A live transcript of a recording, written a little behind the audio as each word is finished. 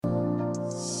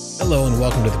Hello and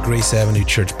welcome to the Grace Avenue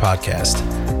Church podcast.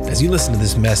 As you listen to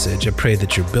this message, I pray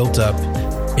that you're built up,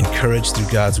 encouraged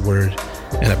through God's word,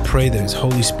 and I pray that His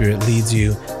Holy Spirit leads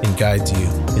you and guides you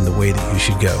in the way that you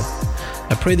should go.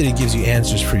 I pray that He gives you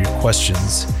answers for your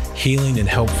questions, healing and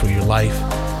help for your life.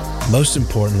 Most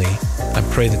importantly, I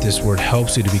pray that this word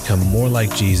helps you to become more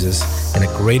like Jesus and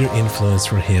a greater influence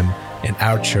for Him in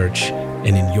our church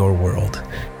and in your world.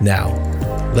 Now,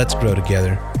 let's grow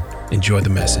together. Enjoy the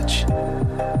message.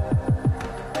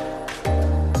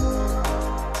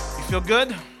 Feel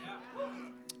good?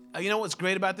 You know what's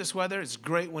great about this weather? It's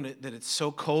great that it's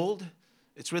so cold.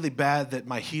 It's really bad that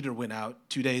my heater went out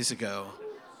 2 days ago.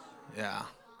 Yeah.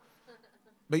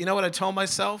 But you know what I told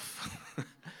myself?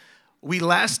 We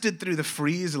lasted through the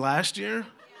freeze last year.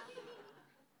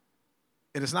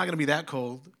 And it's not going to be that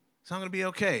cold. It's not going to be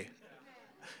okay.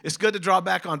 It's good to draw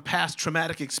back on past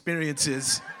traumatic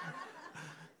experiences.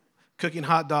 Cooking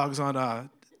hot dogs on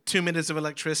 2 minutes of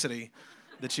electricity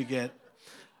that you get.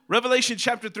 Revelation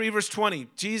chapter 3, verse 20,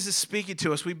 Jesus speaking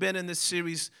to us. We've been in this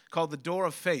series called The Door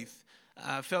of Faith.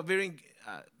 Felt very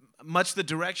much the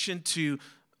direction to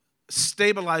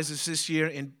stabilize us this year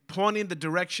in pointing the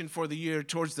direction for the year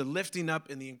towards the lifting up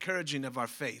and the encouraging of our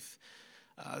faith.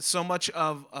 So much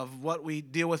of what we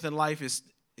deal with in life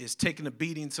is taking a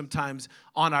beating sometimes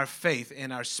on our faith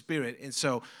and our spirit. And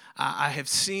so I have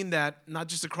seen that not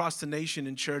just across the nation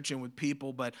in church and with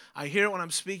people, but I hear it when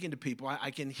I'm speaking to people.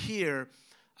 I can hear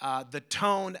the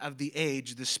tone of the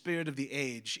age, the spirit of the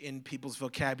age in people's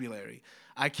vocabulary.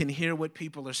 I can hear what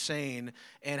people are saying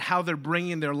and how they're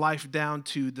bringing their life down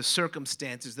to the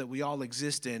circumstances that we all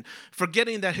exist in,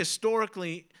 forgetting that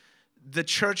historically the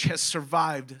church has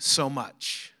survived so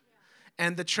much.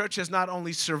 And the church has not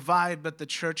only survived, but the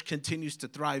church continues to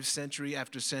thrive century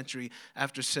after century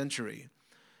after century.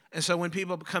 And so when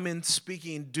people come in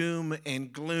speaking doom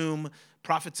and gloom,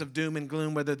 prophets of doom and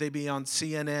gloom, whether they be on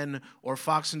CNN or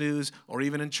Fox News or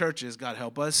even in churches, God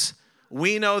help us,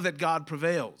 we know that God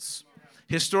prevails.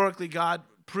 Historically, God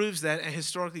proves that, and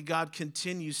historically, God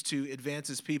continues to advance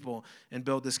His people and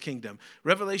build this kingdom.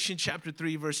 Revelation chapter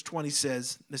 3, verse 20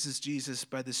 says, this is Jesus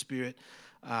by the Spirit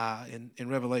in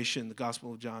Revelation, the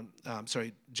Gospel of John,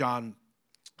 John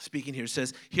speaking here,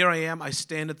 says, "Here I am, I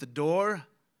stand at the door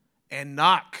and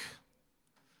knock."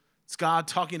 It's God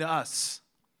talking to us.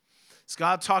 It's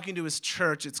God talking to His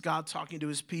church. It's God talking to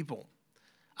His people.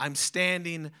 I'm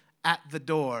standing at the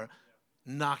door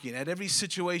knocking. At every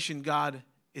situation, God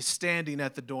is standing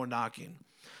at the door knocking.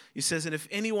 He says, and if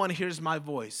anyone hears my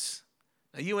voice,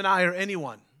 now you and I are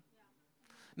anyone.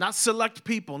 Not select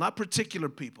people, not particular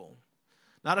people.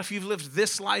 Not if you've lived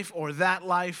this life or that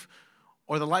life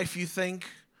or the life you think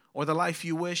or the life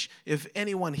you wish. If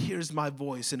anyone hears my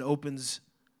voice and opens,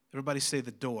 everybody say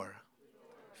the door.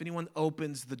 If anyone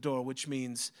opens the door, which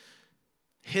means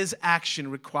His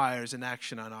action requires an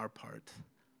action on our part.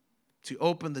 To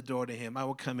open the door to Him, I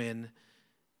will come in.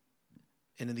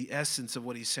 And in the essence of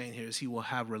what He's saying here is He will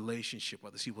have relationship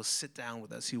with us. He will sit down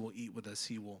with us. He will eat with us.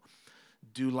 He will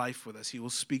do life with us. He will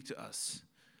speak to us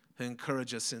and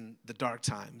encourage us in the dark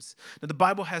times. Now, the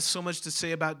Bible has so much to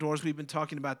say about doors. We've been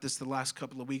talking about this the last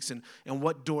couple of weeks and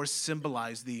what doors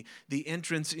symbolize, the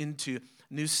entrance into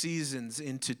new seasons,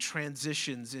 into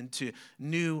transitions, into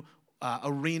new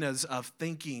arenas of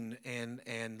thinking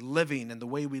and living and the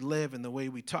way we live and the way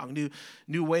we talk,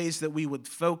 new ways that we would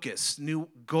focus, new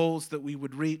goals that we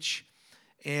would reach.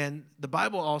 And the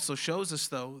Bible also shows us,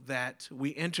 though, that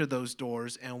we enter those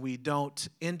doors and we don't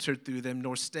enter through them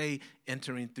nor stay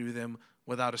entering through them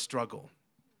without a struggle.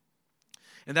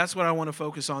 And that's what I want to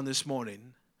focus on this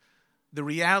morning. The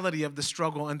reality of the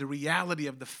struggle and the reality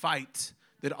of the fight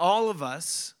that all of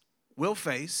us will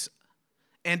face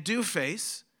and do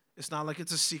face. It's not like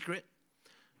it's a secret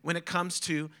when it comes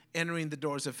to entering the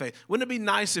doors of faith. Wouldn't it be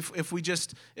nice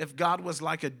if God was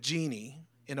like a genie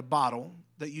in a bottle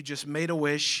that you just made a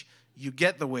wish, you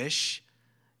get the wish,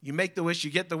 you make the wish,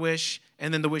 you get the wish,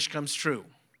 and then the wish comes true.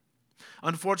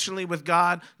 Unfortunately, with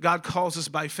God calls us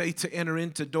by faith to enter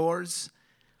into doors,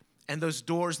 and those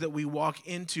doors that we walk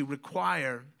into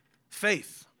require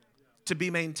faith to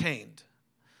be maintained,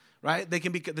 right?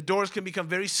 The doors can become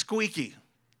very squeaky,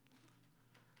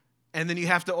 and then you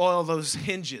have to oil those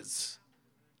hinges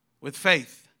with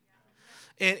faith.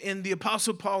 And the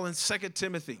Apostle Paul in 2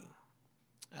 Timothy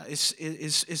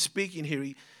is speaking here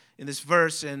in this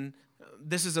verse, and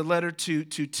this is a letter to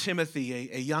Timothy,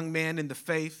 a young man in the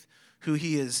faith who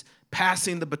he is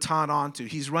passing the baton on to.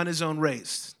 He's run his own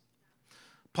race.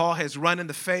 Paul has run in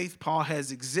the faith. Paul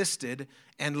has existed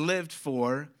and lived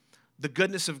for the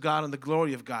goodness of God and the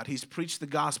glory of God. He's preached the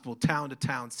gospel town to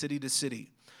town, city to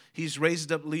city. He's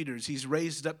raised up leaders. He's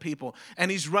raised up people. And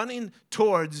he's running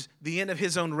towards the end of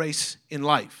his own race in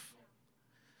life.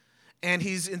 And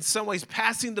he's in some ways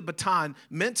passing the baton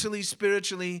mentally,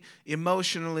 spiritually,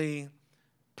 emotionally,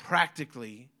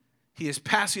 practically. He is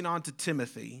passing on to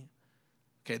Timothy.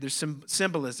 Okay, there's some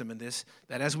symbolism in this,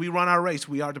 that as we run our race,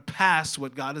 we are to pass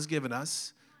what God has given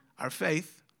us, our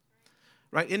faith.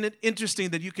 Right? Isn't it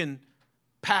interesting that you can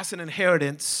pass an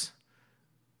inheritance,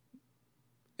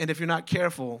 and if you're not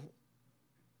careful,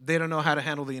 they don't know how to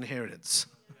handle the inheritance.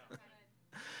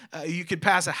 You could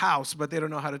pass a house, but they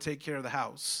don't know how to take care of the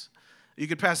house. You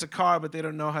could pass a car, but they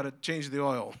don't know how to change the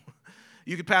oil.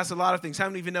 You could pass a lot of things. How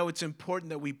many of you know it's important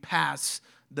that we pass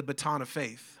the baton of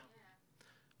faith?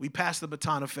 We pass the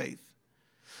baton of faith.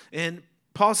 And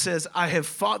Paul says, I have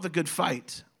fought the good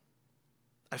fight.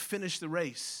 I've finished the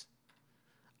race.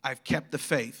 I've kept the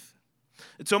faith.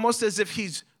 It's almost as if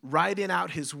he's writing out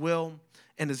his will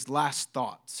and his last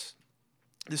thoughts.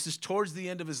 This is towards the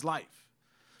end of his life.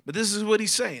 But this is what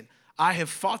he's saying. I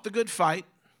have fought the good fight.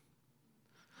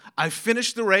 I've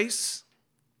finished the race.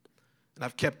 And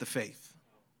I've kept the faith.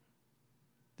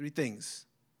 3 things.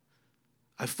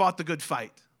 I've fought the good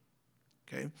fight.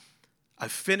 Okay?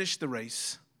 I've finished the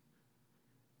race.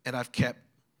 And I've kept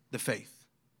the faith.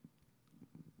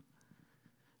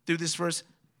 Through this verse,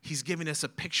 he's giving us a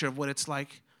picture of what it's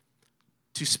like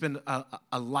to spend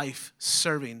a life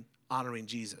serving, honoring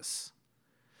Jesus.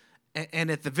 And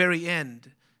at the very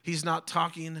end, he's not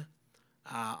talking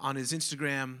on his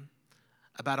Instagram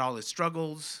about all his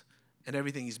struggles and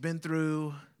everything he's been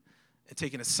through and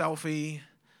taking a selfie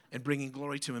and bringing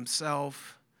glory to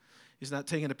himself. He's not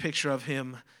taking a picture of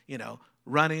him,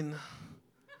 running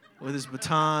with his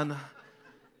baton.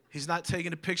 He's not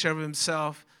taking a picture of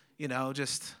himself,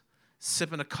 just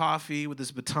sipping a coffee with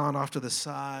his baton off to the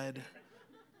side,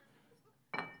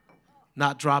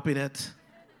 not dropping it.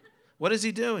 What is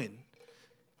he doing?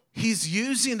 He's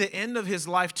using the end of his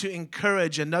life to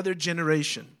encourage another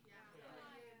generation.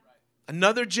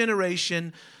 Another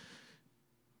generation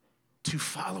to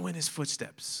follow in his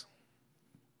footsteps.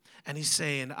 And he's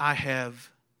saying, I have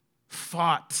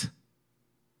fought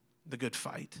the good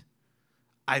fight.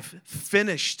 I've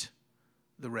finished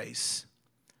the race.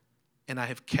 And I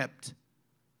have kept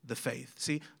the faith.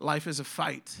 See, life is a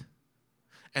fight.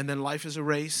 And then life is a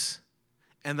race.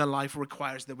 And then life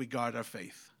requires that we guard our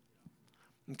faith.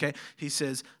 Okay? He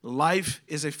says, life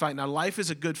is a fight. Now, life is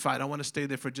a good fight. I want to stay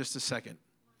there for just a second.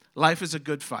 Life is a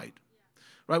good fight.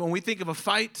 Right? When we think of a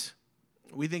fight,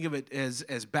 we think of it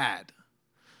as bad.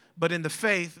 But in the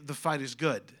faith, the fight is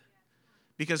good.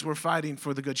 Because we're fighting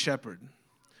for the good shepherd.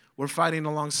 We're fighting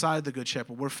alongside the good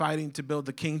shepherd. We're fighting to build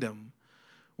the kingdom.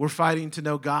 We're fighting to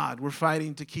know God. We're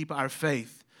fighting to keep our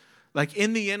faith. Like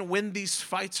in the end, when these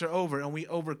fights are over and we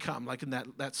overcome, like in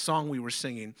that song we were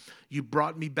singing, you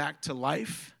brought me back to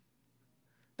life.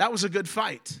 That was a good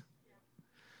fight.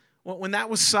 When that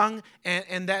was sung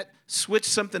and that switched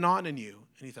something on in you,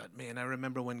 and you thought, man, I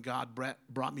remember when God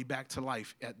brought me back to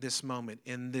life at this moment,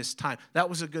 in this time. That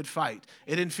was a good fight.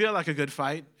 It didn't feel like a good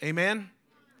fight. Amen?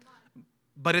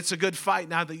 But it's a good fight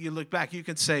now that you look back. You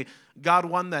can say, God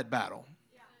won that battle.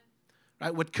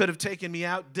 Right? What could have taken me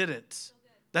out didn't.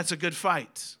 That's a good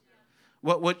fight.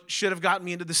 What should have gotten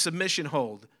me into the submission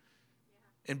hold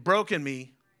and broken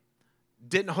me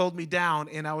didn't hold me down,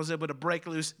 and I was able to break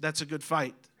loose. That's a good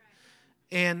fight.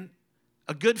 And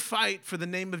a good fight for the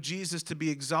name of Jesus to be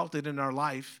exalted in our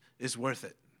life is worth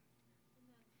it.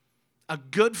 A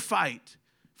good fight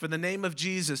for the name of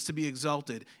Jesus to be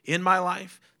exalted in my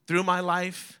life, through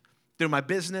my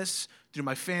business, through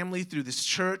my family, through this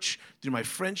church, through my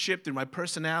friendship, through my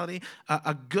personality.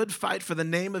 A good fight for the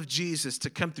name of Jesus to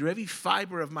come through every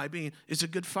fiber of my being is a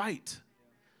good fight.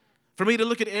 For me to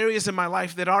look at areas in my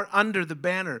life that are under the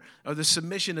banner of the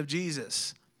submission of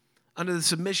Jesus, under the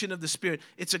submission of the Spirit,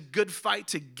 it's a good fight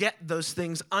to get those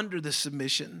things under the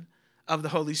submission of the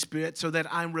Holy Spirit so that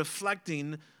I'm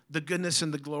reflecting the goodness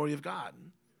and the glory of God.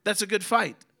 That's a good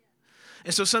fight.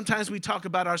 And so sometimes we talk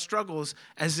about our struggles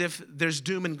as if there's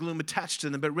doom and gloom attached to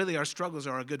them, but really our struggles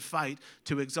are a good fight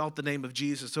to exalt the name of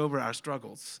Jesus over our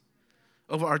struggles,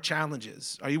 over our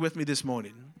challenges. Are you with me this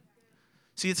morning?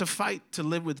 See, it's a fight to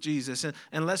live with Jesus.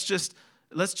 And let's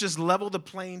just level the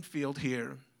playing field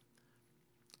here.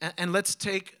 And let's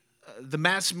take the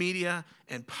mass media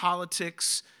and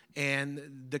politics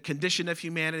and the condition of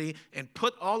humanity and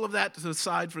put all of that to the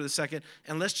side for a second,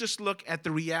 and let's just look at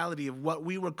the reality of what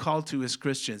we were called to as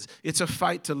Christians. It's a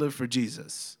fight to live for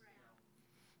Jesus.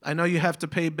 I know you have to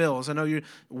pay bills. I know you're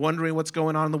wondering what's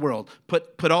going on in the world.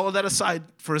 Put all of that aside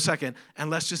for a second, and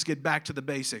let's just get back to the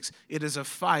basics. It is a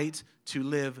fight to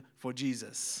live for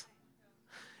Jesus.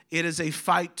 It is a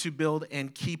fight to build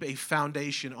and keep a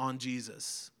foundation on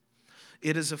Jesus.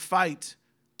 It is a fight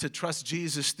to trust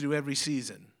Jesus through every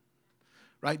season,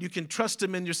 right? You can trust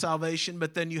him in your salvation,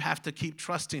 but then you have to keep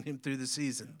trusting him through the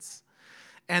seasons.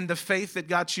 And the faith that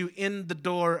got you in the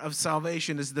door of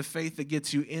salvation is the faith that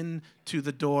gets you into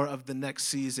the door of the next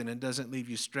season and doesn't leave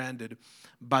you stranded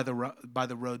by the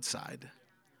roadside,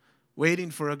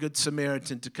 waiting for a good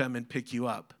Samaritan to come and pick you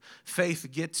up. Faith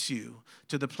gets you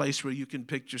to the place where you can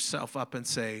pick yourself up and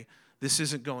say, this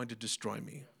isn't going to destroy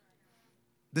me.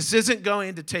 This isn't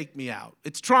going to take me out.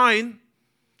 It's trying.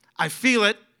 I feel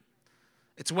it.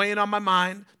 It's weighing on my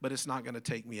mind, but it's not going to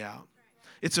take me out.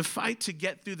 It's a fight to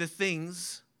get through the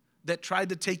things that tried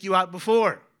to take you out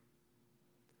before.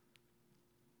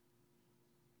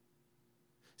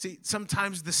 See,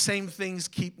 sometimes the same things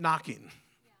keep knocking.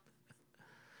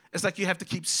 It's like you have to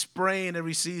keep spraying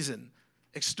every season,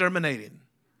 exterminating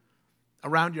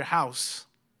around your house,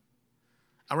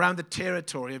 around the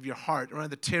territory of your heart, around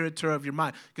the territory of your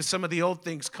mind, because some of the old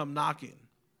things come knocking.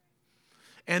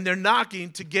 And they're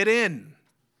knocking to get in.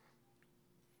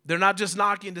 They're not just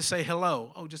knocking to say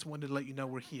hello. Oh, just wanted to let you know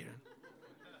we're here.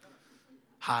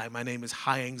 Hi, my name is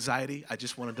High Anxiety. I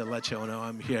just wanted to let you know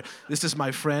I'm here. This is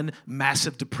my friend,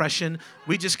 Massive Depression.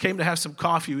 We just came to have some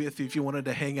coffee with you if you wanted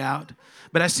to hang out.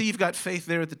 But I see you've got Faith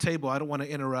there at the table. I don't want to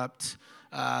interrupt.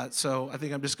 So I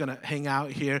think I'm just going to hang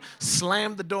out here.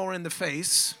 Slam the door in the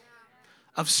face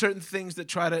of certain things that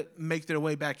try to make their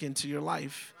way back into your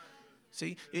life.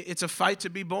 See, it's a fight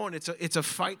to be born. It's a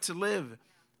fight to live.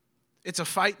 It's a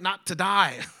fight not to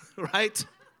die, right?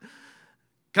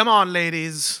 Come on,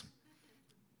 ladies.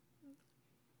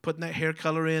 Putting that hair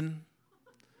color in.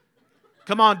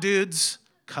 Come on, dudes.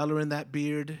 Color in that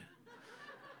beard.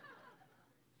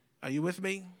 Are you with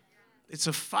me? It's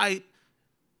a fight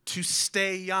to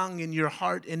stay young in your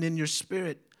heart and in your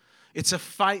spirit. It's a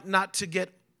fight not to get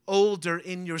older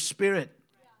in your spirit.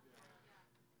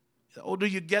 The older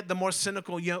you get, the more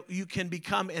cynical you can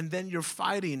become, and then you're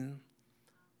fighting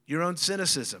your own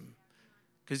cynicism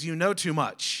because you know too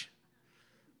much,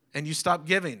 and you stop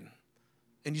giving,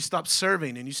 and you stop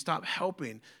serving, and you stop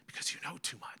helping because you know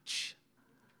too much.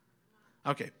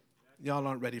 Okay, y'all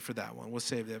aren't ready for that one. We'll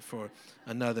save that for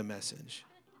another message.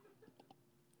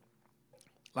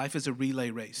 Life is a relay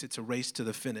race. It's a race to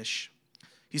the finish.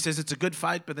 He says it's a good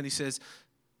fight, but then he says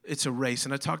it's a race.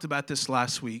 And I talked about this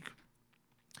last week,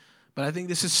 but I think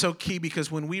this is so key because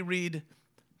when we read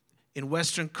in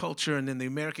Western culture and in the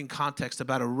American context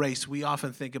about a race, we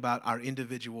often think about our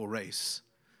individual race.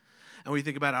 And we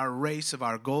think about our race of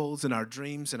our goals and our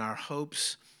dreams and our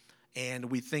hopes.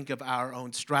 And we think of our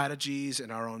own strategies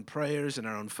and our own prayers and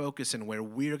our own focus and where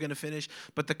we're going to finish.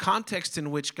 But the context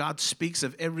in which God speaks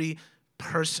of every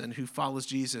person who follows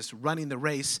Jesus running the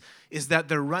race is that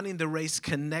they're running the race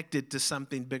connected to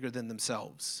something bigger than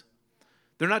themselves.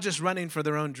 They're not just running for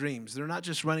their own dreams. They're not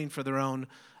just running for their own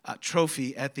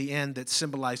trophy at the end that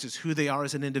symbolizes who they are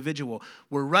as an individual.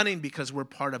 We're running because we're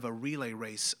part of a relay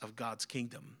race of God's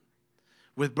kingdom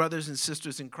with brothers and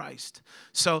sisters in Christ.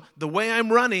 So the way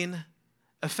I'm running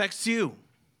affects you.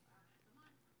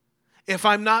 If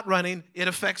I'm not running, it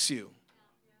affects you.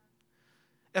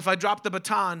 If I drop the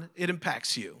baton, it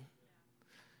impacts you.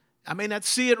 I may not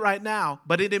see it right now,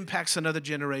 but it impacts another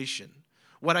generation.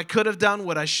 What I could have done,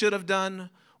 what I should have done,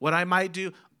 what I might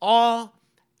do, all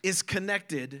is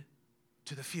connected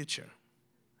to the future.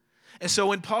 And so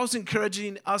when Paul's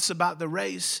encouraging us about the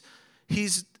race,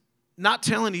 he's not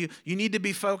telling you need to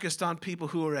be focused on people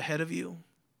who are ahead of you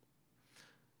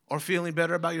or feeling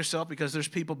better about yourself because there's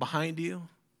people behind you.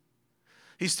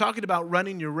 He's talking about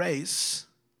running your race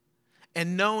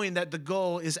and knowing that the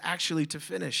goal is actually to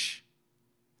finish.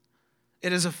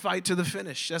 It is a fight to the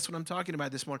finish. That's what I'm talking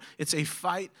about this morning. It's a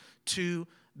fight to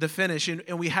the finish.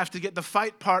 And we have to get the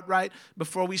fight part right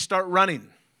before we start running.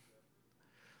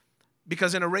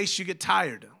 Because in a race, you get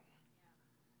tired.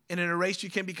 And in a race,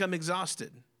 you can become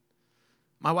exhausted.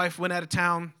 My wife went out of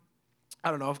town,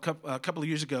 I don't know, a couple of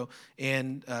years ago.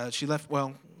 And she left,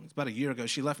 it's about a year ago.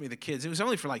 She left me the kids. It was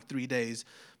only for like 3 days.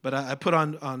 But I put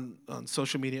on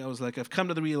social media, I was like, I've come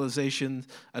to the realization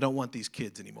I don't want these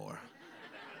kids anymore.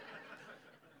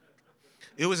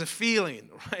 It was a feeling,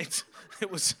 right?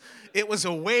 It was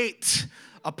a weight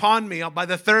upon me. By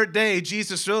the third day,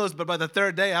 Jesus rose, but by the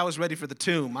third day, I was ready for the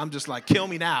tomb. I'm just like, kill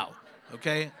me now,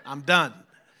 okay? I'm done.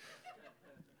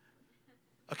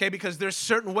 Okay, because there's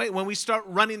certain way, when we start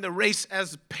running the race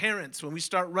as parents, when we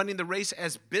start running the race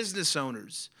as business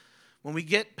owners, when we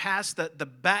get past the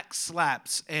back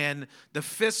slaps and the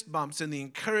fist bumps and the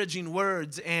encouraging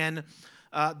words and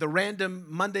the random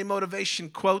Monday motivation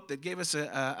quote that gave us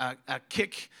a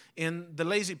kick in the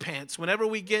lazy pants. Whenever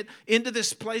we get into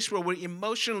this place where we're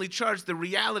emotionally charged, the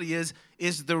reality is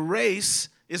the race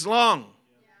is long.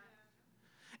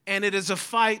 And it is a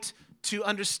fight to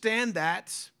understand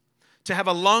that, to have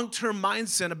a long-term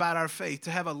mindset about our faith,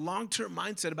 to have a long-term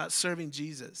mindset about serving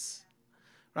Jesus,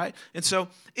 right? And so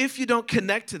if you don't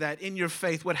connect to that in your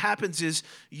faith, what happens is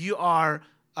you are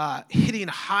hitting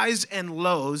highs and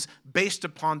lows based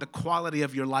upon the quality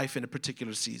of your life in a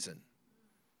particular season.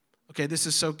 Okay, this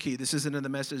is so key. This isn't in the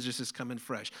message. This is coming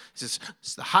fresh.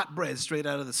 It's the hot bread straight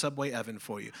out of the Subway oven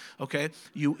for you. Okay,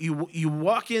 you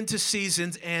walk into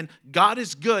seasons, and God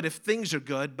is good if things are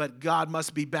good, but God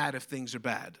must be bad if things are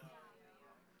bad.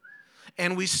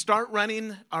 And we start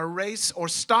running our race or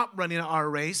stop running our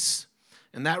race,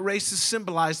 and that race is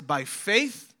symbolized by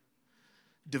faith,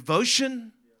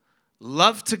 devotion,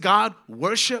 love to God,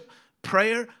 worship,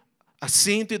 prayer,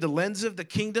 seen through the lens of the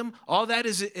kingdom. All that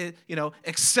is,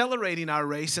 accelerating our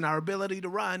race and our ability to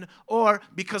run. Or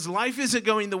because life isn't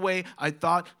going the way I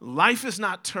thought, life is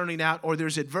not turning out, or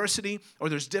there's adversity, or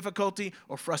there's difficulty,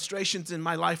 or frustrations in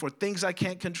my life, or things I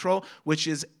can't control, which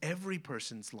is every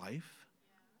person's life.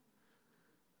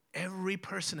 Every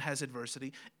person has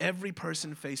adversity. Every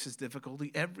person faces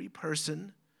difficulty. Every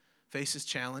person faces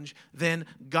challenge. Then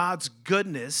God's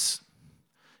goodness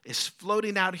is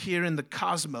floating out here in the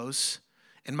cosmos,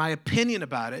 and my opinion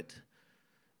about it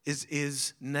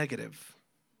is negative.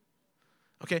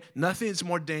 Okay? Nothing's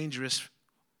more dangerous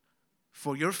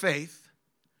for your faith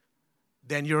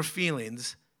than your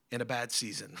feelings in a bad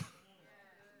season.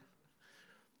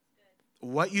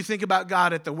 What you think about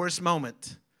God at the worst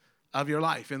moment of your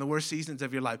life, in the worst seasons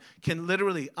of your life, can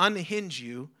literally unhinge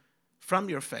you from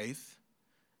your faith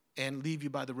and leave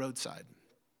you by the roadside,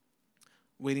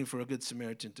 waiting for a good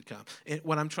Samaritan to come. And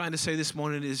what I'm trying to say this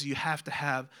morning is you have to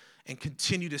have and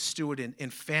continue to steward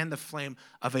and fan the flame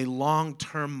of a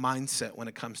long-term mindset when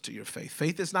it comes to your faith.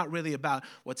 Faith is not really about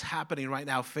what's happening right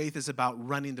now. Faith is about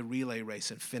running the relay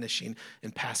race and finishing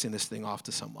and passing this thing off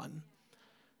to someone.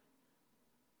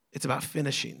 It's about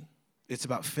finishing. It's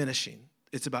about finishing.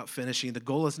 It's about finishing. The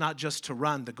goal is not just to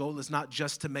run. The goal is not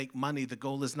just to make money. The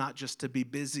goal is not just to be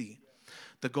busy.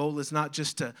 The goal is not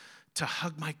just to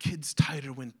hug my kids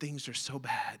tighter when things are so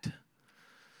bad.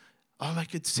 All I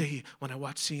could say when I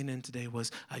watched CNN today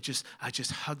was, I just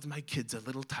hugged my kids a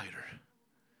little tighter.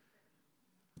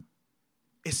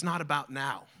 It's not about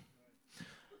now.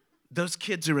 Those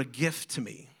kids are a gift to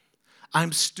me.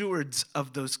 I'm stewards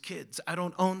of those kids. I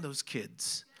don't own those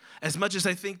kids. As much as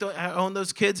I think I own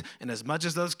those kids, and as much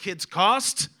as those kids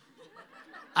cost,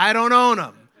 I don't own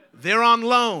them. They're on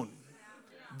loan.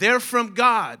 They're from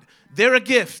God. They're a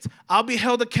gift. I'll be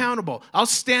held accountable. I'll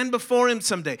stand before him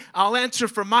someday. I'll answer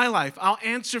for my life. I'll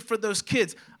answer for those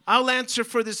kids. I'll answer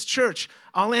for this church.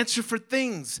 I'll answer for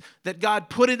things that God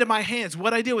put into my hands.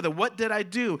 What I did with it. What did I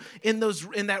do in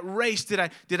that race? Did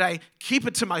I keep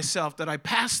it to myself? Did I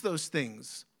pass those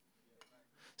things?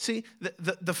 See,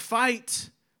 the fight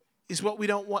is what we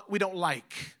don't want. We don't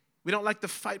like. We don't like the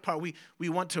fight part. We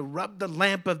want to rub the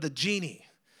lamp of the genie,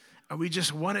 and we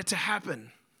just want it to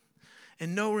happen.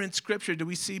 And nowhere in Scripture do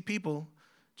we see people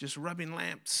just rubbing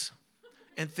lamps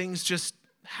and things just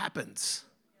happens.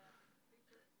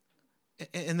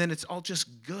 And then it's all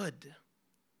just good.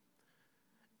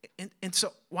 And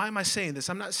so why am I saying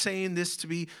this? I'm not saying this to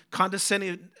be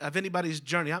condescending of anybody's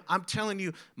journey. I'm telling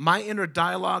you my inner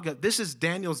dialogue. This is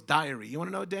Daniel's diary. You want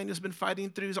to know what Daniel's been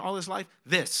fighting through all his life?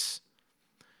 This.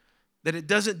 That it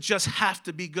doesn't just have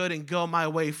to be good and go my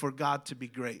way for God to be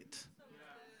great.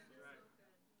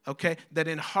 Okay, that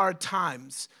in hard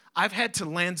times, I've had to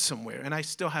land somewhere, and I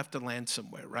still have to land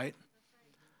somewhere, right?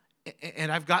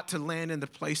 And I've got to land in the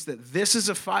place that this is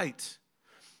a fight,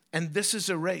 and this is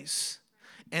a race,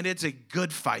 and it's a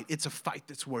good fight. It's a fight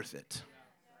that's worth it.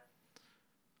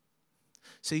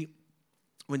 See,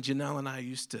 when Janelle and I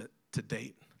used to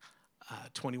date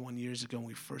 21 years ago when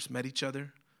we first met each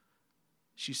other,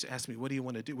 she used to ask me, what do you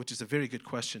want to do? Which is a very good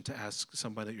question to ask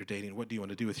somebody that you're dating. What do you want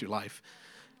to do with your life?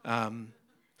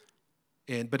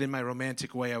 But in my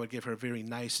romantic way, I would give her a very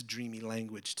nice, dreamy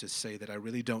language to say that I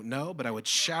really don't know, but I would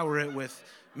shower it with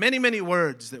many, many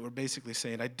words that were basically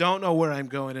saying, I don't know where I'm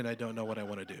going and I don't know what I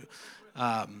want to do.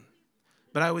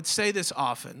 But I would say this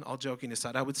often, all joking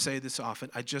aside, I would say this often,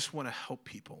 I just want to help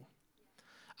people.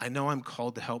 I know I'm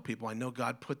called to help people. I know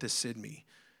God put this in me.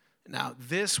 Now,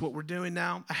 what we're doing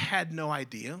now, I had no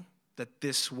idea that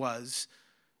this was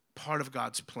part of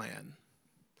God's plan.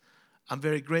 I'm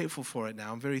very grateful for it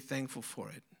now. I'm very thankful for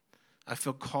it. I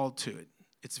feel called to it.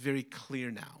 It's very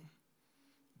clear now.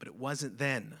 But it wasn't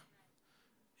then.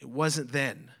 It wasn't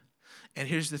then. And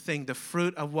here's the thing, the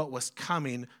fruit of what was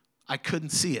coming, I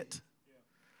couldn't see it.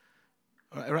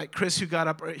 All right, Chris, who got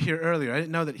up here earlier, I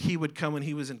didn't know that he would come when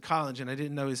he was in college, and I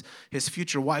didn't know his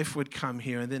future wife would come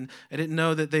here, and then I didn't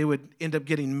know that they would end up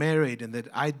getting married, and that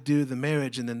I'd do the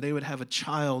marriage, and then they would have a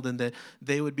child, and that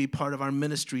they would be part of our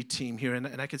ministry team here,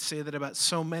 and I could say that about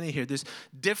so many here. There's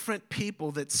different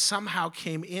people that somehow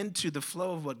came into the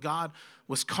flow of what God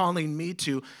was calling me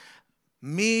to.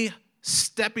 Me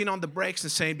stepping on the brakes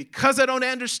and saying, because I don't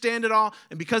understand it all,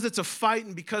 and because it's a fight,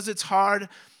 and because it's hard,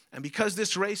 and because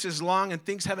this race is long and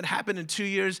things haven't happened in 2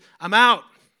 years, I'm out.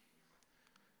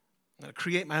 I'm going to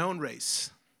create my own race.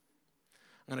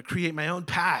 I'm going to create my own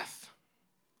path.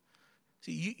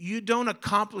 See, you don't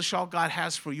accomplish all God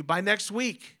has for you by next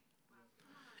week.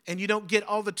 And you don't get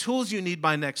all the tools you need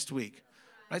by next week.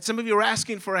 Right? Some of you are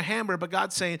asking for a hammer, but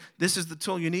God's saying, this is the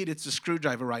tool you need. It's a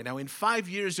screwdriver right now. In 5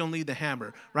 years, you'll need the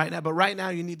hammer right now. But right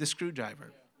now, you need the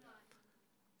screwdriver.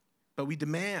 But we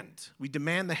demand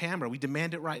the hammer. We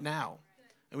demand it right now.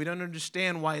 And we don't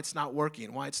understand why it's not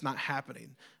working, why it's not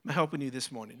happening. I'm helping you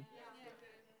this morning.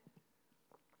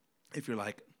 If you're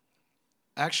like,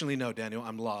 actually, no, Daniel,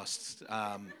 I'm lost.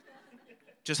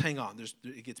 Just hang on.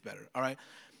 It gets better, all right?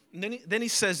 And then he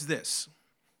says this,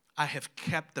 I have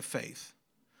kept the faith.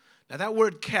 Now, that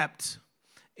word kept,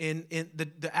 in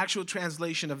the actual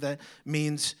translation of that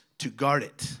means to guard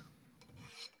it.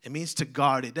 It means to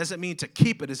guard. It doesn't mean to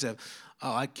keep it as if,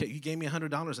 you gave me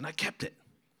 $100 and I kept it.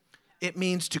 It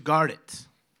means to guard it.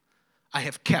 I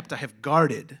have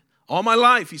guarded. All my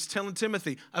life, he's telling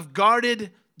Timothy, I've guarded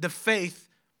the faith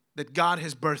that God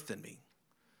has birthed in me.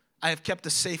 I have kept a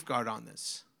safeguard on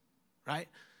this, right?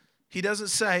 He doesn't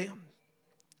say,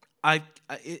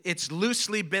 it's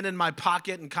loosely been in my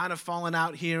pocket and kind of fallen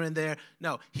out here and there.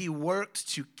 No, he worked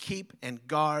to keep and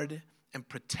guard and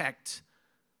protect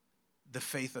the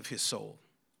faith of his soul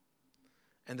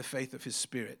and the faith of his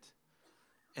spirit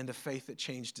and the faith that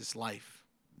changed his life.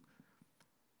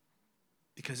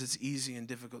 Because it's easy in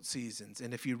difficult seasons.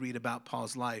 And if you read about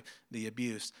Paul's life, the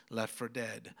abuse, left for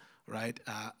dead, right?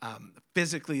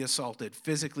 Physically assaulted,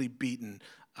 physically beaten.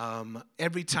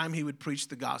 Every time he would preach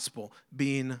the gospel,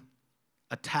 being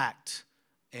attacked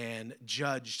and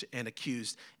judged and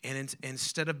accused. And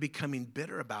instead of becoming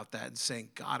bitter about that and saying,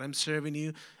 God, I'm serving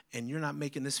you, and you're not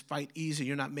making this fight easy,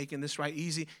 you're not making this right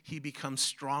easy, he becomes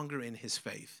stronger in his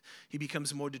faith. He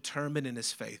becomes more determined in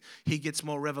his faith. He gets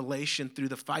more revelation through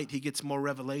the fight. He gets more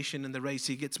revelation in the race.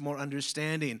 He gets more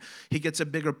understanding. He gets a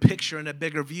bigger picture and a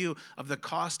bigger view of the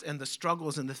cost and the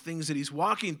struggles and the things that he's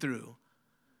walking through.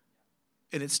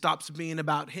 And it stops being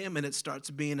about him, and it starts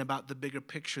being about the bigger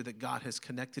picture that God has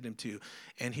connected him to.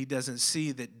 And he doesn't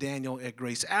see that Daniel at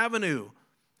Grace Avenue,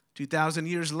 2,000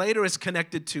 years later, is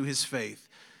connected to his faith.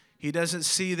 He doesn't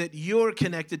see that you're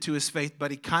connected to his faith,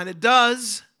 but he kind of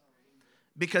does,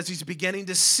 because he's beginning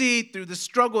to see through the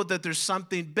struggle that there's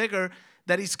something bigger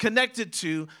that he's connected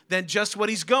to than just what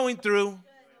he's going through.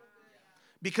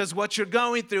 Because what you're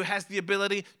going through has the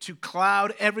ability to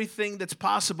cloud everything that's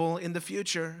possible in the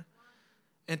future.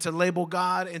 And to label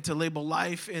God, and to label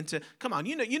life, and to, come on,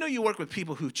 you work with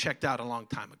people who checked out a long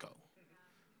time ago.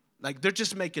 Like, they're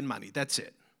just making money, that's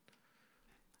it.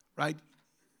 Right?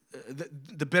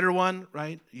 The bitter one,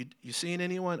 right? You seeing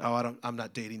anyone? I'm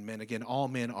not dating men again. All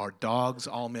men are dogs.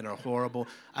 All men are horrible.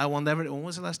 I will never. When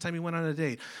was the last time you went on a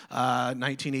date?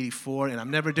 1984, and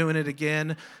I'm never doing it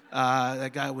again.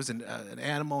 That guy was an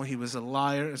animal. He was a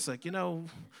liar. It's like,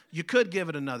 you could give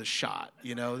it another shot.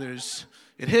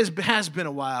 It has been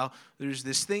a while. There's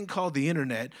this thing called the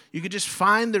internet. You could just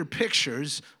find their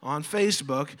pictures on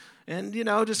Facebook and,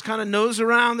 just kind of nose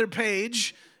around their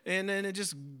page and then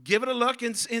just give it a look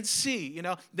and see.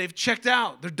 They've checked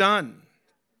out. They're done.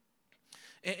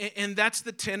 And that's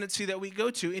the tendency that we go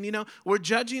to. And, we're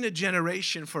judging a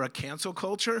generation for a cancel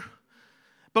culture,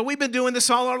 but we've been doing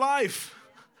this all our life.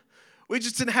 We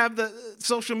just didn't have the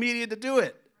social media to do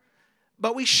it.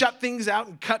 But we shut things out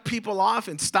and cut people off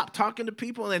and stop talking to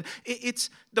people. And it's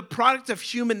the product of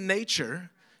human nature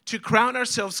to crown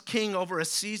ourselves king over a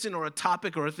season or a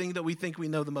topic or a thing that we think we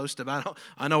know the most about.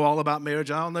 I know all about marriage.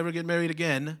 I'll never get married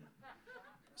again.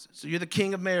 So you're the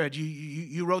king of marriage.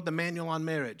 You wrote the manual on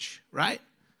marriage, right?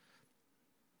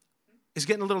 It's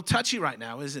getting a little touchy right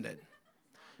now, isn't it?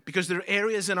 Because there are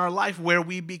areas in our life where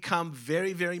we become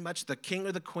very, very much the king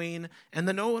or the queen and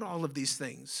the know-it-all of these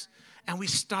things. And we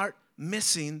start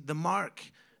missing the mark,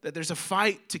 that there's a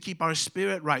fight to keep our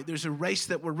spirit right. There's a race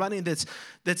that we're running that's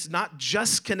not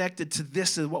just connected to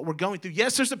this and what we're going through.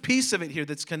 Yes, there's a piece of it here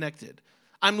that's connected.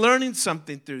 I'm learning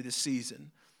something through this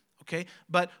season, okay?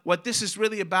 But what this is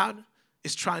really about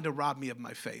is trying to rob me of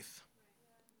my faith.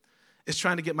 is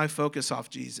trying to get my focus off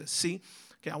Jesus. See,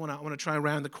 okay, I want to try and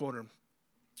round the corner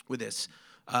with this.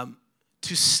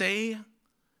 To say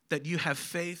that you have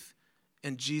faith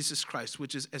in Jesus Christ,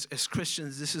 which is, as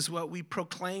Christians, this is what we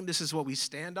proclaim, this is what we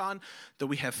stand on, that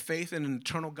we have faith in an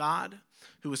eternal God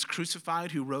who was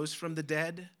crucified, who rose from the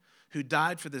dead, who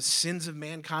died for the sins of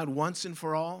mankind once and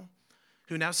for all,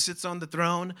 who now sits on the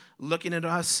throne looking at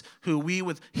us, who we,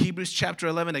 with Hebrews chapter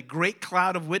 11, a great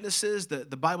cloud of witnesses, the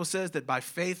Bible says that by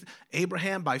faith,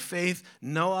 Abraham, by faith,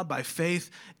 Noah, by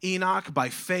faith, Enoch, by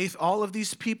faith, all of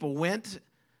these people went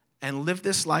and lived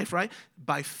this life, right?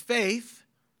 By faith,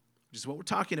 which is what we're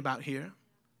talking about here.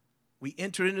 We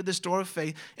enter into this door of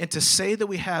faith, and to say that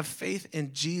we have faith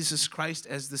in Jesus Christ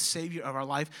as the Savior of our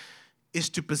life is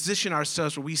to position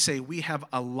ourselves where we say we have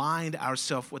aligned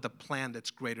ourselves with a plan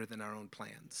that's greater than our own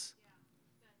plans.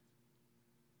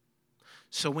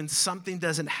 So when something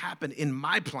doesn't happen in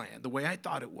my plan the way I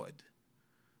thought it would,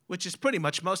 which is pretty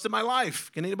much most of my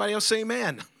life, can anybody else say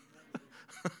amen?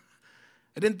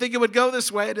 I didn't think it would go this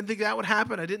way. I didn't think that would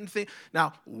happen. I didn't think.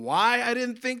 Now, why I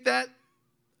didn't think that,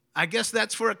 I guess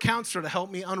that's for a counselor to help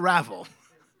me unravel.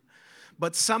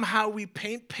 But somehow we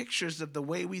paint pictures of the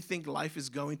way we think life is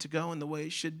going to go and the way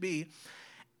it should be.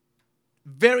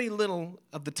 Very little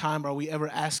of the time are we ever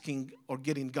asking or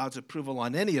getting God's approval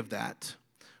on any of that.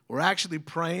 We're actually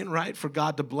praying, right, for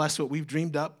God to bless what we've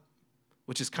dreamed up,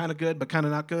 which is kind of good but kind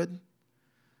of not good.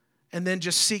 And then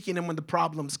just seeking Him when the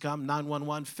problems come.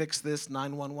 911, fix this.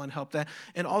 911, help that.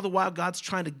 And all the while, God's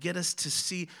trying to get us to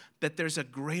see that there's a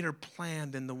greater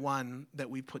plan than the one that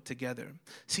we put together.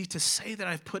 See, to say that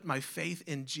I've put my faith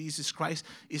in Jesus Christ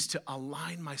is to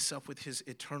align myself with His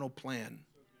eternal plan.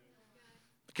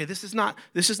 Okay, this is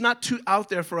not too out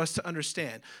there for us to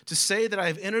understand. To say that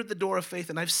I've entered the door of faith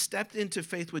and I've stepped into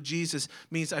faith with Jesus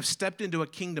means I've stepped into a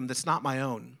kingdom that's not my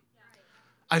own.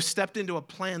 I've stepped into a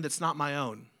plan that's not my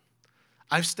own.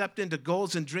 I've stepped into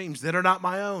goals and dreams that are not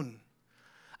my own.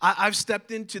 I've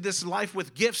stepped into this life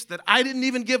with gifts that I didn't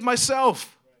even give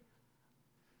myself.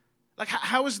 Like,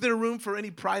 how is there room for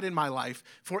any pride in my life,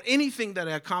 for anything that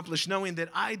I accomplished, knowing that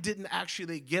I didn't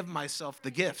actually give myself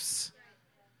the gifts?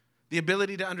 The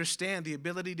ability to understand, the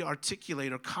ability to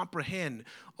articulate or comprehend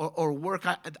or work.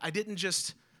 I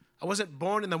wasn't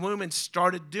born in the womb and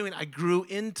started doing. I grew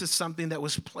into something that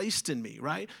was placed in me,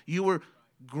 right? You were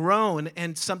grown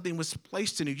and something was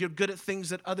placed in you. You're good at things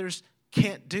that others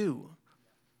can't do.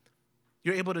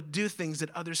 You're able to do things that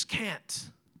others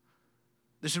can't.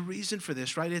 There's a reason for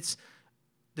this, right?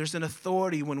 There's an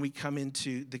authority when we come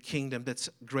into the kingdom that's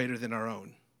greater than our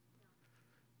own.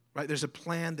 Right? There's a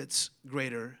plan that's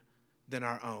greater than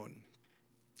our own.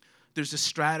 There's a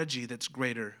strategy that's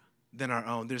greater than our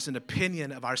own. There's an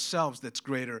opinion of ourselves that's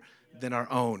greater than our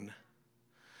own.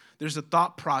 There's a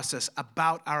thought process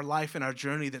about our life and our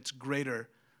journey that's greater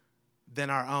than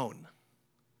our own.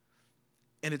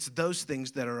 And it's those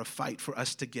things that are a fight for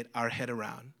us to get our head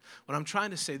around. What I'm trying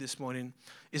to say this morning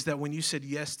is that when you said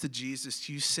yes to Jesus,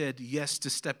 you said yes to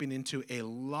stepping into a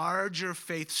larger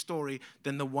faith story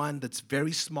than the one that's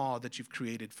very small that you've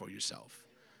created for yourself.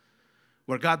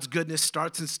 Where God's goodness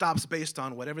starts and stops based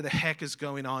on whatever the heck is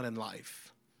going on in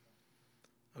life.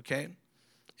 Okay?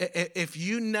 If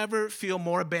you never feel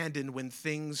more abandoned when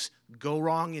things go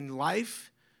wrong in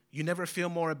life, you never feel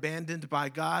more abandoned by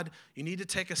God, you need to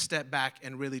take a step back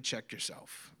and really check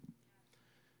yourself.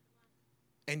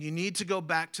 And you need to go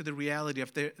back to the reality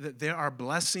that there are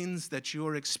blessings that you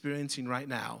are experiencing right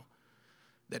now,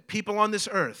 that people on this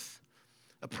earth,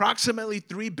 approximately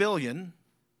 3 billion,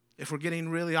 if we're getting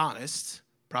really honest,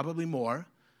 probably more,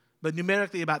 but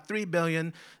numerically about 3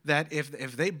 billion, that if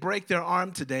they break their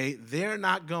arm today, they're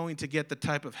not going to get the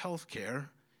type of health care,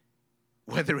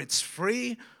 whether it's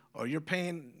free or you're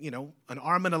paying, an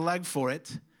arm and a leg for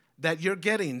it, that you're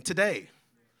getting today.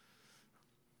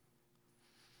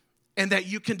 And that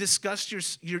you can discuss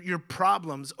your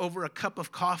problems over a cup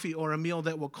of coffee or a meal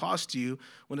that will cost you,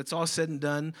 when it's all said and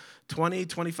done, 20,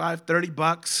 25, 30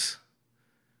 bucks.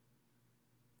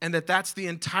 And that's the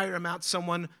entire amount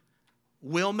someone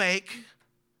will make,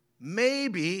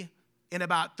 maybe in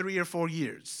about 3 or 4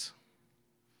 years.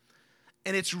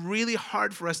 And it's really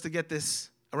hard for us to get this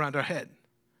around our head.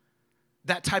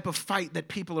 That type of fight that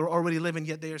people are already living,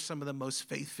 yet they are some of the most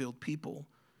faith-filled people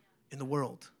in the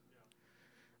world.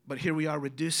 But here we are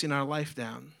reducing our life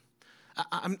down.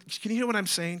 Can you hear what I'm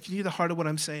saying? Can you hear the heart of what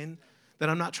I'm saying? That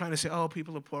I'm not trying to say, oh,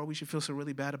 people are poor, we should feel so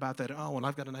really bad about that. Oh, well,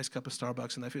 I've got a nice cup of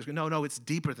Starbucks and that feels good. No, it's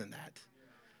deeper than that.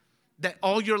 That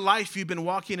all your life you've been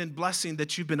walking in blessing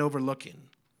that you've been overlooking.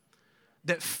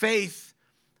 That faith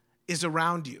is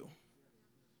around you.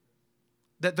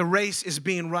 That the race is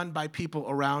being run by people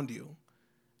around you.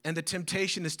 And the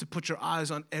temptation is to put your eyes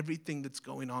on everything that's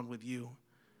going on with you.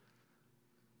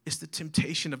 It's the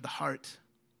temptation of the heart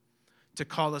to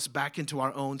call us back into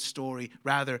our own story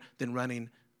rather than running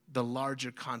the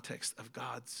larger context of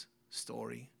God's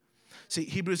story. See,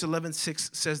 Hebrews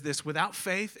 11:6 says this, without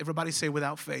faith, everybody say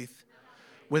without faith.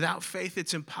 Without faith,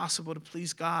 it's impossible to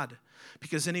please God,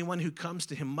 because anyone who comes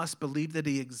to him must believe that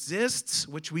he exists,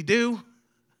 which we do,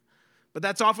 but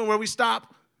that's often where we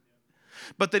stop.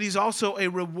 But that he's also a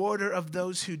rewarder of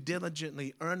those who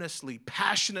diligently, earnestly,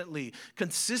 passionately,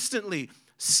 consistently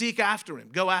seek after him,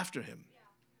 go after him.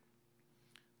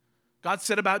 God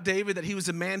said about David that he was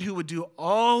a man who would do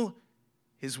all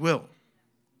his will.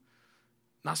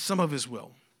 Not some of his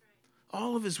will.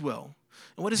 All of his will.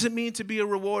 And what does it mean to be a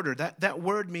rewarder? That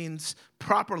word means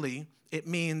properly, it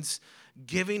means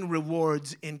giving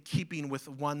rewards in keeping with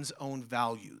one's own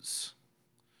values.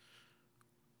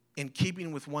 In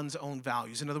keeping with one's own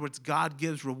values. In other words, God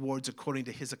gives rewards according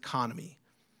to his economy,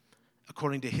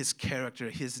 according to his character,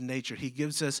 his nature. He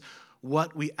gives us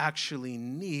what we actually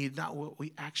need, not what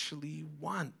we actually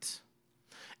want.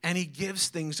 And he gives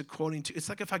things according to, it's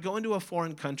like if I go into a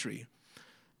foreign country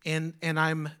and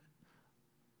I'm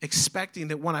expecting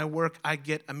that when I work, I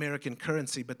get American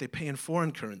currency, but they pay in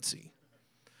foreign currency.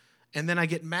 And then I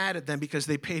get mad at them because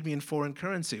they paid me in foreign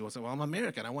currency. Well, I'm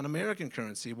American. I want American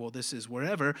currency. Well, this is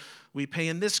wherever we pay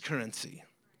in this currency.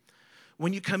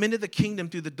 When you come into the kingdom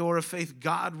through the door of faith,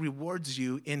 God rewards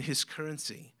you in his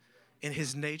currency, in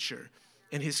his nature,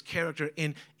 in his character.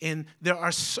 And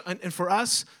for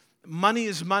us, money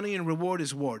is money and reward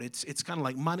is reward. It's kind of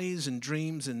like monies and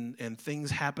dreams and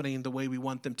things happening the way we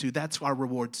want them to. That's our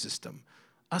reward system,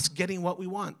 us getting what we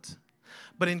want.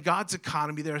 But in God's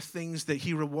economy, there are things that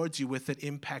he rewards you with that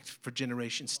impact for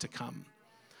generations to come.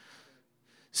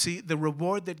 See, the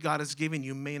reward that God has given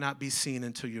you may not be seen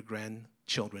until your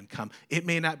grandchildren come. It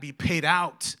may not be paid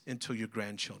out until your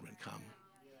grandchildren come.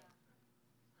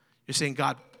 You're saying,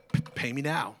 God, pay me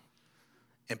now.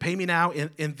 And pay me now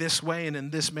in this way and in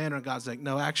this manner. And God's like,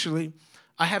 no, actually,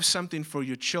 I have something for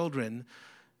your children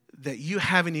that you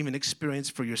haven't even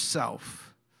experienced for yourself,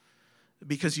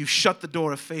 because you've shut the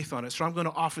door of faith on it. So I'm going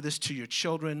to offer this to your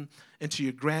children and to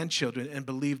your grandchildren and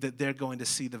believe that they're going to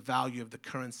see the value of the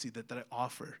currency that I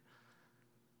offer.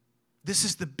 This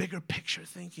is the bigger picture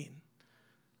thinking.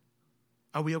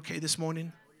 Are we okay this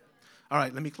morning? All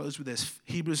right, let me close with this.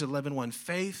 Hebrews 11:1.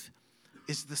 Faith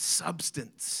is the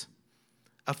substance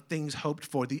of things hoped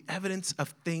for, the evidence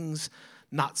of things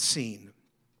not seen.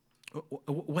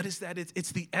 What is that?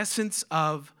 It's the essence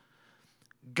of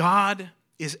God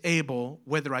is able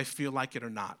whether I feel like it or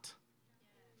not.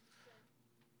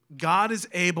 God is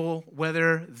able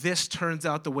whether this turns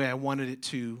out the way I wanted it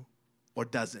to or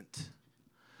doesn't.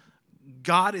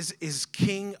 God is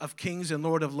King of kings and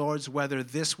Lord of lords whether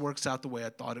this works out the way I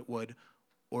thought it would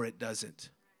or it doesn't.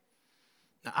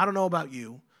 Now, I don't know about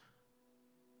you,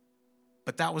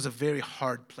 but that was a very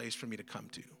hard place for me to come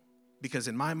to, because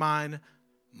in my mind,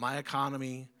 my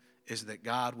economy is that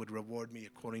God would reward me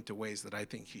according to ways that I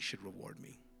think he should reward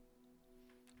me.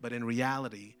 But in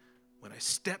reality, when I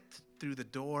stepped through the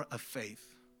door of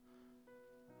faith,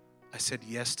 I said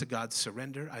yes to God's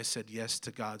surrender. I said yes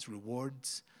to God's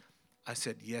rewards. I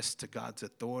said yes to God's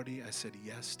authority. I said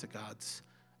yes to God's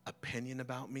opinion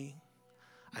about me.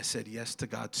 I said yes to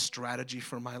God's strategy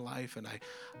for my life, and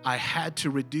I had to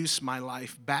reduce my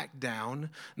life back down,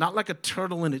 not like a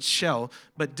turtle in its shell,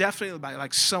 but definitely by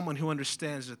like someone who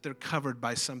understands that they're covered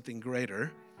by something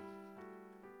greater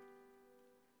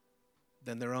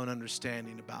than their own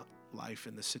understanding about life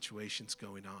and the situations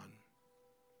going on.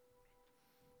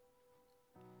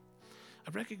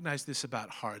 I've recognized this about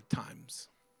hard times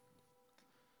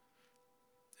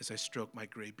as I stroke my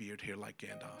gray beard here like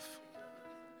Gandalf.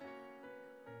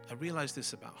 I realize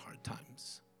this about hard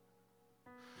times.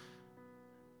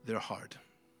 They're hard.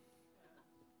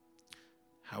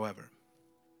 However,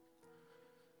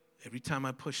 every time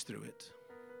I push through it,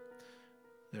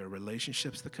 there are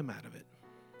relationships that come out of it.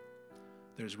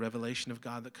 There's revelation of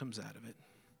God that comes out of it.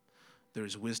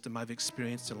 There's wisdom I've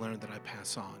experienced and learned that I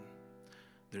pass on.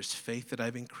 There's faith that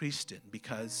I've increased in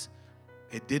because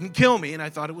it didn't kill me and I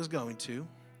thought it was going to.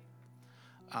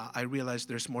 I realized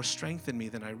there's more strength in me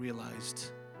than I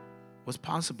realized was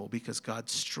possible, because God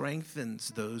strengthens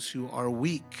those who are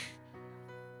weak.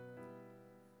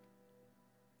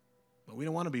 But we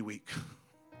don't want to be weak.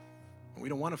 We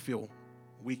don't want to feel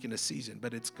weak in a season,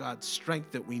 but it's God's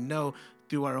strength that we know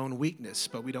through our own weakness.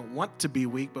 But we don't want to be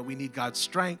weak, but we need God's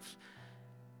strength.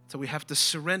 So we have to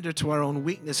surrender to our own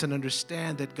weakness and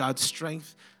understand that God's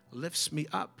strength lifts me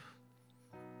up.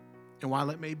 And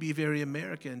while it may be very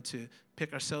American to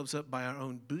pick ourselves up by our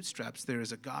own bootstraps, there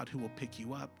is a God who will pick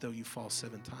you up, though you fall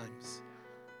 7 times.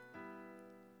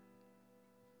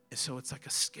 And so it's like a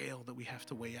scale that we have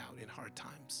to weigh out in hard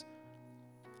times.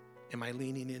 Am I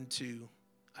leaning into,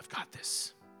 I've got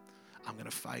this. I'm going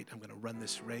to fight. I'm going to run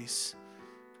this race.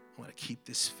 I want to keep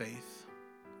this faith.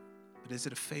 But is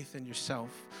it a faith in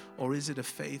yourself? Or is it a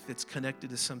faith that's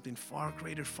connected to something far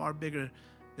greater, far bigger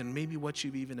than maybe what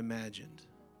you've even imagined?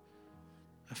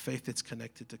 A faith that's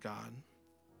connected to God.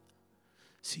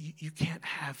 See, you can't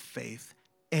have faith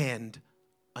and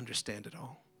understand it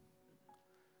all.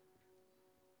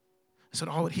 That's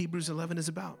all what Hebrews 11 is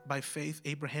about. By faith,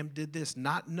 Abraham did this,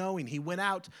 not knowing. He went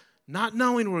out not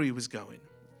knowing where he was going.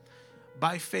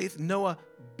 By faith, Noah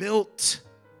built.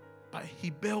 He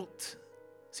built.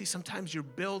 See, sometimes you're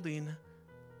building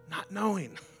not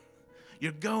knowing.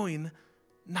 You're going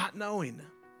not knowing.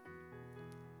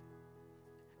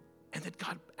 And then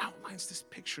God outlines this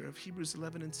picture of Hebrews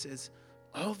 11 and says,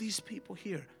 all these people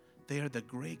here, they are the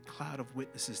great cloud of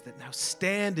witnesses that now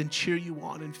stand and cheer you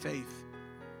on in faith.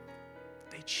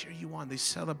 They cheer you on. They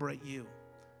celebrate you.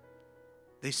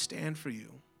 They stand for you.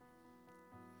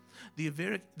 The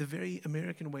very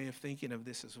American way of thinking of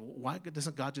this is, why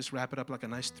doesn't God just wrap it up like a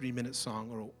nice 3-minute song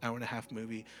or an hour-and-a-half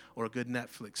movie or a good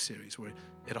Netflix series where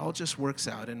it all just works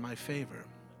out in my favor?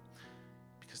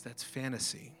 Because that's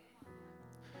fantasy.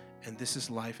 And this is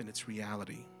life and it's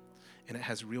reality. And it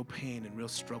has real pain and real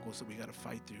struggles that we got to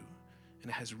fight through. And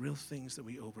it has real things that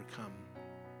we overcome.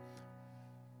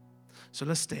 So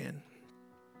let's stand.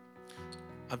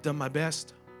 I've done my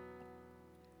best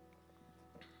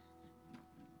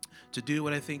to do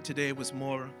what I think today was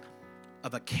more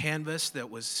of a canvas that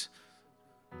was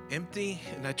empty,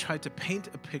 and I tried to paint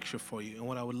a picture for you. And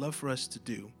what I would love for us to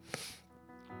do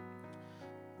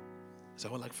is I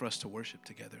would like for us to worship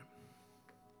together.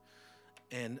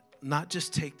 And not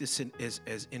just take this in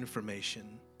as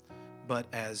information, but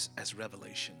as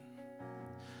revelation.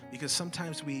 Because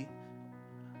sometimes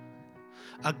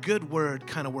a good word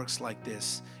kind of works like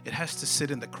this. It has to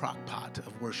sit in the crock pot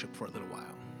of worship for a little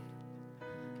while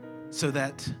so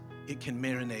that it can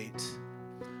marinate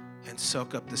and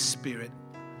soak up the spirit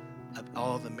of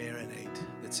all the marinade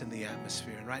that's in the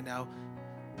atmosphere. And right now,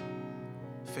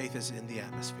 faith is in the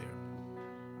atmosphere.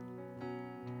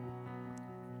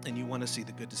 And you want to see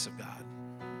the goodness of God.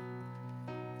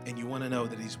 And you want to know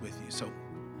that He's with you. So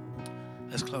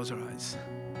let's close our eyes.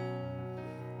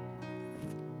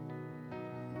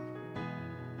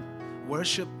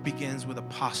 Worship begins with a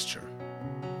posture.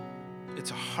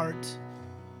 It's a heart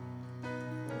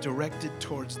directed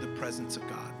towards the presence of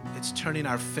God. It's turning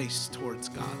our face towards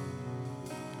God.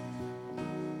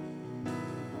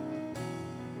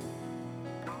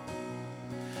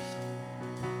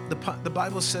 The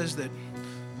Bible says that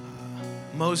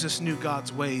Moses knew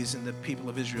God's ways and the people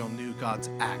of Israel knew God's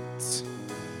acts.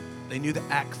 They knew the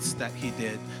acts that He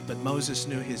did, but Moses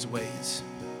knew His ways.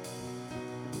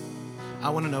 I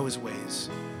want to know His ways.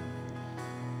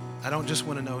 I don't just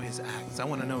want to know His acts. I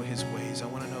want to know His ways. I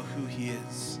want to know who He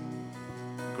is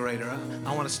greater.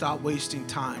 I want to stop wasting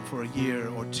time for a year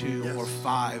or 2 or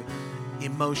 5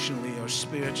 emotionally or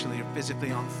spiritually or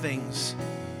physically on things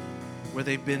where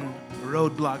they've been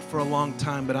roadblocked for a long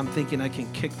time, but I'm thinking I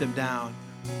can kick them down.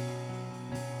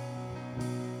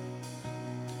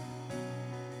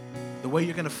 The way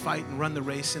you're going to fight and run the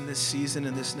race in this season,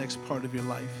 in this next part of your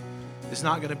life, is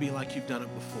not going to be like you've done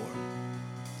it before.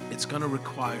 It's going to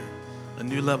require a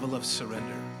new level of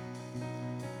surrender.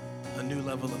 A new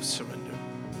level of surrender.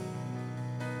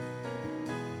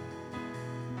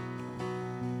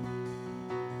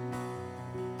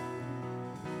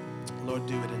 Lord,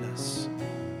 do it in us.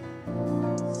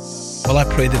 Well, I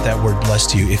pray that word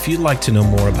blessed you. If you'd like to know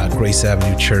more about Grace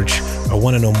Avenue Church or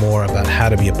want to know more about how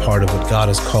to be a part of what God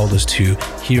has called us to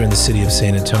here in the city of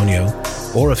San Antonio,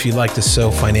 or if you'd like to sow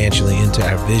financially into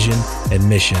our vision and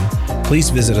mission, please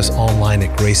visit us online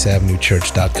at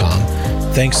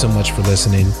graceavenuechurch.com. Thanks so much for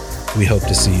listening. We hope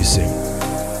to see you soon.